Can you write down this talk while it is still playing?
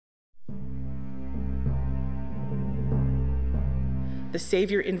The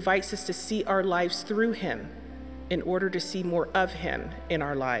Savior invites us to see our lives through him in order to see more of him in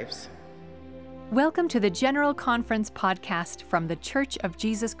our lives. Welcome to the General Conference podcast from The Church of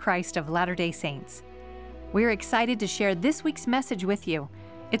Jesus Christ of Latter-day Saints. We're excited to share this week's message with you.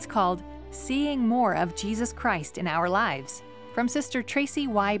 It's called Seeing More of Jesus Christ in Our Lives, from Sister Tracy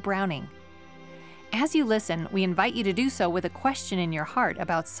Y. Browning. As you listen, we invite you to do so with a question in your heart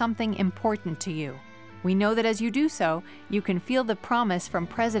about something important to you. We know that as you do so, you can feel the promise from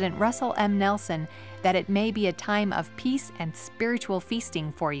President Russell M. Nelson that it may be a time of peace and spiritual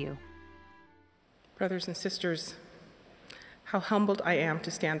feasting for you. Brothers and sisters, how humbled I am to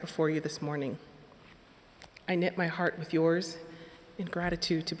stand before you this morning. I knit my heart with yours in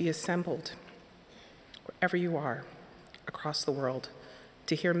gratitude to be assembled, wherever you are, across the world,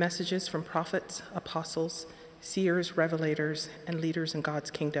 to hear messages from prophets, apostles, seers, revelators, and leaders in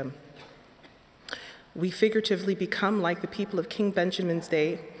God's kingdom. We figuratively become like the people of King Benjamin's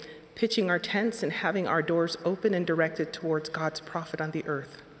day, pitching our tents and having our doors open and directed towards God's prophet on the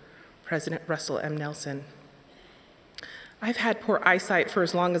earth, President Russell M. Nelson. I've had poor eyesight for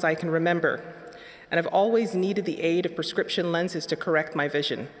as long as I can remember, and I've always needed the aid of prescription lenses to correct my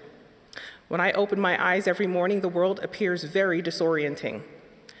vision. When I open my eyes every morning, the world appears very disorienting.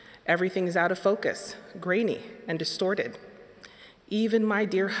 Everything is out of focus, grainy, and distorted. Even my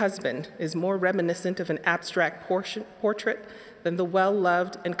dear husband is more reminiscent of an abstract portrait than the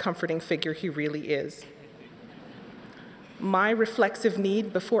well-loved and comforting figure he really is. My reflexive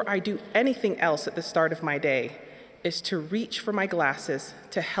need before I do anything else at the start of my day is to reach for my glasses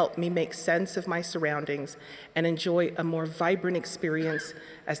to help me make sense of my surroundings and enjoy a more vibrant experience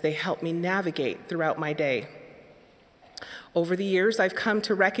as they help me navigate throughout my day. Over the years, I've come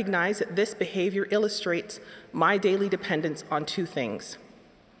to recognize that this behavior illustrates my daily dependence on two things.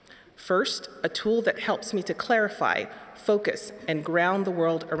 First, a tool that helps me to clarify, focus, and ground the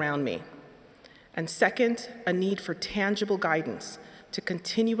world around me. And second, a need for tangible guidance to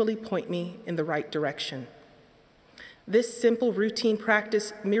continually point me in the right direction. This simple routine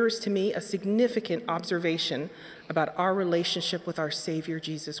practice mirrors to me a significant observation about our relationship with our Savior,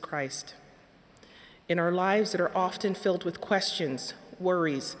 Jesus Christ. In our lives that are often filled with questions,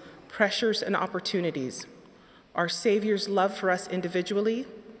 worries, pressures, and opportunities, our Savior's love for us individually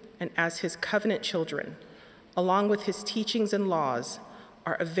and as his covenant children, along with his teachings and laws,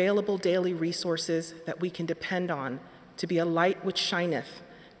 are available daily resources that we can depend on to be a light which shineth,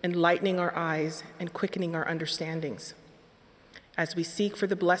 enlightening our eyes and quickening our understandings. As we seek for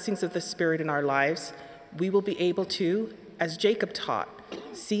the blessings of the Spirit in our lives, we will be able to, as Jacob taught,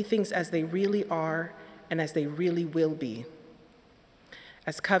 see things as they really are and as they really will be.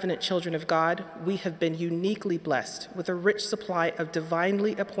 As covenant children of God, we have been uniquely blessed with a rich supply of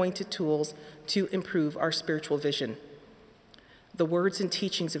divinely appointed tools to improve our spiritual vision. The words and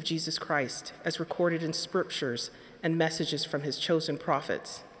teachings of Jesus Christ, as recorded in scriptures and messages from his chosen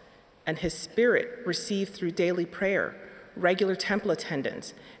prophets, and his Spirit received through daily prayer, regular temple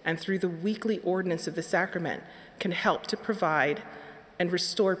attendance, and through the weekly ordinance of the sacrament, can help to provide and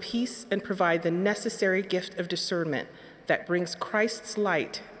restore peace and provide the necessary gift of discernment that brings Christ's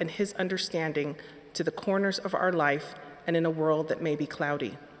light and his understanding to the corners of our life and in a world that may be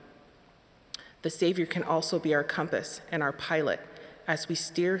cloudy. The Savior can also be our compass and our pilot as we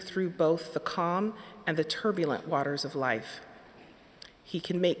steer through both the calm and the turbulent waters of life. He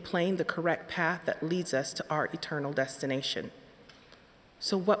can make plain the correct path that leads us to our eternal destination.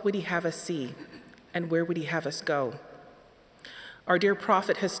 So what would he have us see, and where would he have us go? Our dear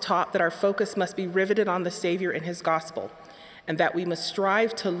prophet has taught that our focus must be riveted on the Savior and his gospel, and that we must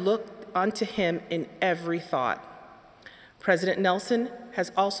strive to look unto him in every thought. President Nelson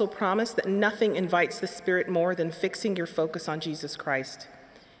has also promised that nothing invites the Spirit more than fixing your focus on Jesus Christ.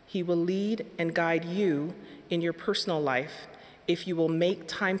 He will lead and guide you in your personal life if you will make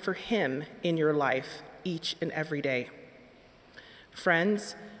time for him in your life each and every day.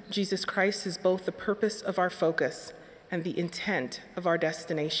 Friends, Jesus Christ is both the purpose of our focus and the intent of our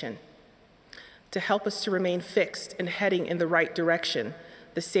destination. To help us to remain fixed and heading in the right direction,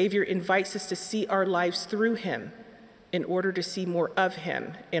 the Savior invites us to see our lives through him in order to see more of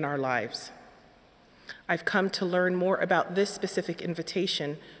him in our lives. I've come to learn more about this specific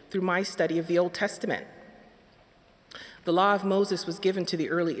invitation through my study of the Old Testament. The law of Moses was given to the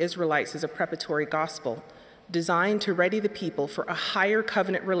early Israelites as a preparatory gospel, designed to ready the people for a higher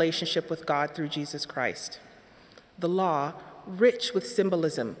covenant relationship with God through Jesus Christ. The law, rich with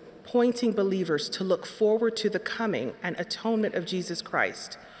symbolism, pointing believers to look forward to the coming and atonement of Jesus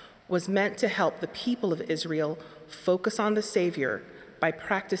Christ, was meant to help the people of Israel focus on the Savior by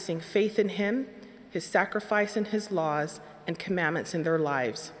practicing faith in him, his sacrifice and his laws, and commandments in their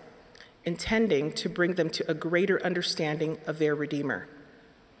lives, intending to bring them to a greater understanding of their Redeemer.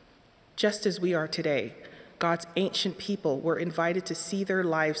 Just as we are today, God's ancient people were invited to see their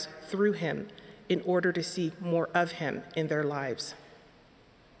lives through him in order to see more of him in their lives.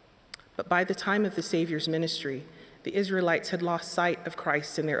 But by the time of the Savior's ministry, the Israelites had lost sight of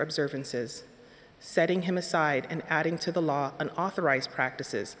Christ in their observances, setting him aside and adding to the law unauthorized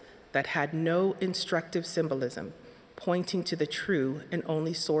practices that had no instructive symbolism, pointing to the true and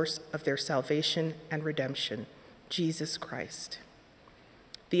only source of their salvation and redemption, Jesus Christ.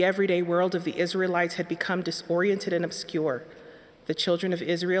 The everyday world of the Israelites had become disoriented and obscure. The children of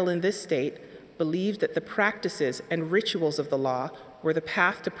Israel in this state believed that the practices and rituals of the law were the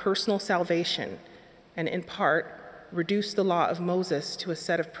path to personal salvation, and in part reduced the law of Moses to a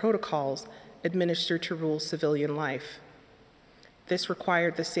set of protocols administered to rule civilian life. This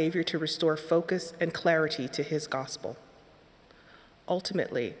required the Savior to restore focus and clarity to his gospel.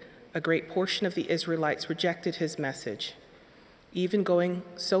 Ultimately, a great portion of the Israelites rejected his message, even going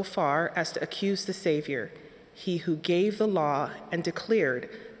so far as to accuse the Savior, he who gave the law and declared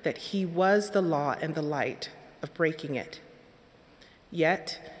that he was the law and the light, of breaking it.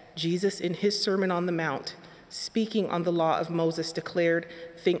 Yet, Jesus, in his Sermon on the Mount, speaking on the law of Moses, declared,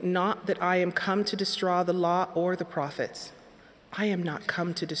 "Think not that I am come to destroy the law or the prophets. I am not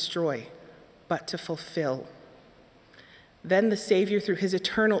come to destroy, but to fulfill." Then the Savior, through his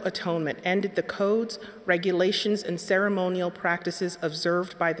eternal atonement, ended the codes, regulations, and ceremonial practices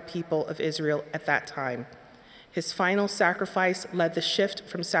observed by the people of Israel at that time. His final sacrifice led the shift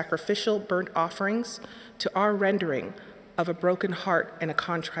from sacrificial burnt offerings to our rendering of a broken heart and a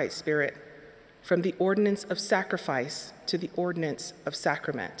contrite spirit, from the ordinance of sacrifice to the ordinance of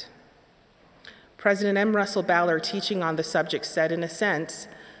sacrament. President M. Russell Ballard, teaching on the subject, said, in a sense,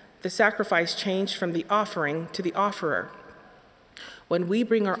 the sacrifice changed from the offering to the offerer. When we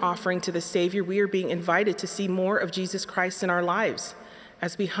bring our offering to the Savior, we are being invited to see more of Jesus Christ in our lives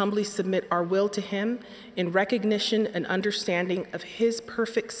as we humbly submit our will to him in recognition and understanding of his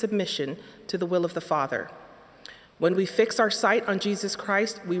perfect submission to the will of the Father. When we fix our sight on Jesus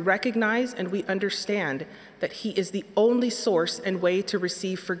Christ, we recognize and we understand that he is the only source and way to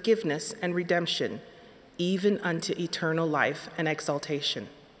receive forgiveness and redemption, even unto eternal life and exaltation.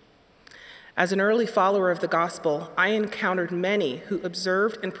 As an early follower of the gospel, I encountered many who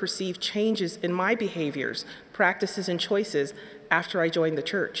observed and perceived changes in my behaviors, practices, and choices after I joined the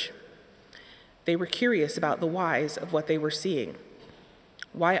church. They were curious about the whys of what they were seeing,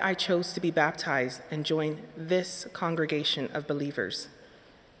 why I chose to be baptized and join this congregation of believers,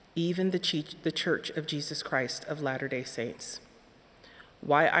 even the Church of Jesus Christ of Latter-day Saints,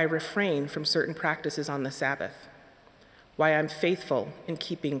 why I refrain from certain practices on the Sabbath, why I'm faithful in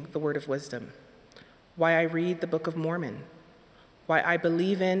keeping the word of wisdom, why I read the Book of Mormon, why I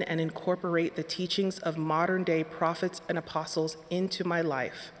believe in and incorporate the teachings of modern-day prophets and apostles into my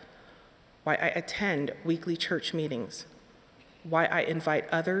life, why I attend weekly church meetings, why I invite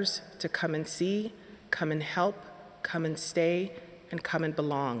others to come and see, come and help, come and stay, and come and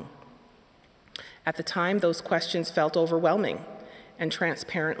belong. At the time, those questions felt overwhelming and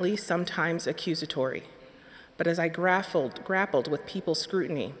transparently sometimes accusatory. But as I grappled with people's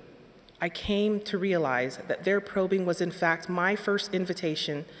scrutiny, I came to realize that their probing was in fact my first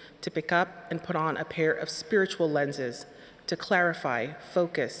invitation to pick up and put on a pair of spiritual lenses to clarify,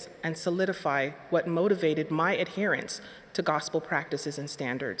 focus, and solidify what motivated my adherence to gospel practices and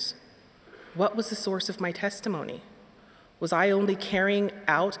standards. What was the source of my testimony? Was I only carrying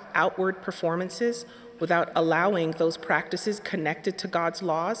out outward performances without allowing those practices connected to God's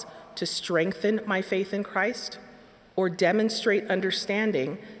laws to strengthen my faith in Christ, or demonstrate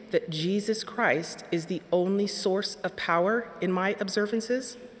understanding that Jesus Christ is the only source of power in my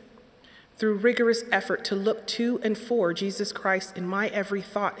observances? Through rigorous effort to look to and for Jesus Christ in my every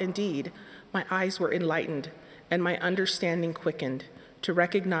thought and deed, my eyes were enlightened and my understanding quickened to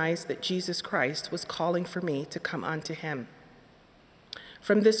recognize that Jesus Christ was calling for me to come unto him.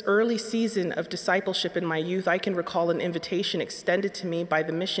 From this early season of discipleship in my youth, I can recall an invitation extended to me by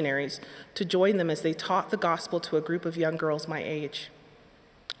the missionaries to join them as they taught the gospel to a group of young girls my age.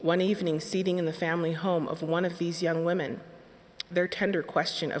 One evening, seating in the family home of one of these young women, their tender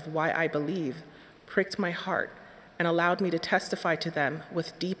question of why I believe pricked my heart and allowed me to testify to them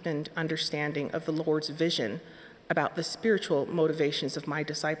with deepened understanding of the Lord's vision about the spiritual motivations of my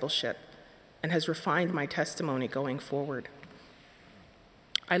discipleship and has refined my testimony going forward.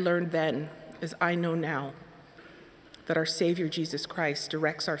 I learned then, as I know now, that our Savior Jesus Christ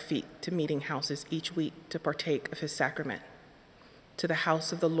directs our feet to meeting houses each week to partake of his sacrament, to the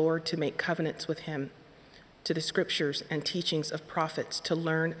house of the Lord to make covenants with him, to the scriptures and teachings of prophets to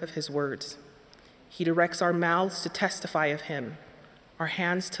learn of his words. He directs our mouths to testify of him, our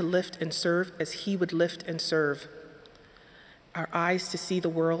hands to lift and serve as he would lift and serve, our eyes to see the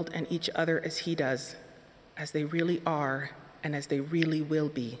world and each other as he does, as they really are and as they really will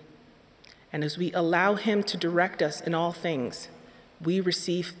be. And as we allow him to direct us in all things, we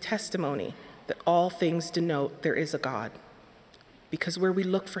receive testimony that all things denote there is a God. Because where we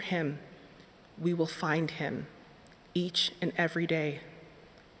look for him, we will find him each and every day.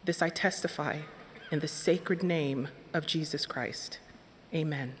 This I testify in the sacred name of Jesus Christ.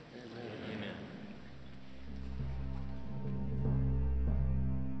 Amen.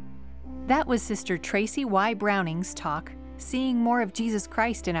 That was Sister Tracy Y. Browning's talk, Seeing More of Jesus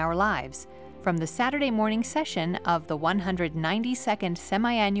Christ in Our Lives, from the Saturday morning session of the 192nd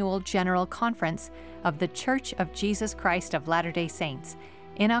Semi-Annual General Conference of the Church of Jesus Christ of Latter-day Saints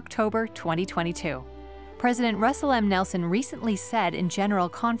in October 2022. President Russell M. Nelson recently said in General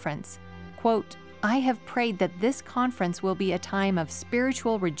Conference, quote, "I have prayed that this conference will be a time of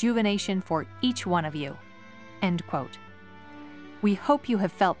spiritual rejuvenation for each one of you." End quote. We hope you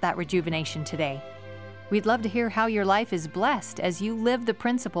have felt that rejuvenation today. We'd love to hear how your life is blessed as you live the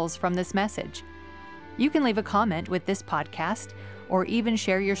principles from this message. You can leave a comment with this podcast or even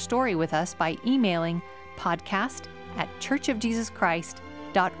share your story with us by emailing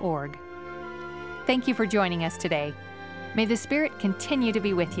podcast@churchofjesuschrist.org. Thank you for joining us today. May the Spirit continue to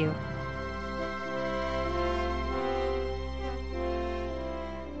be with you.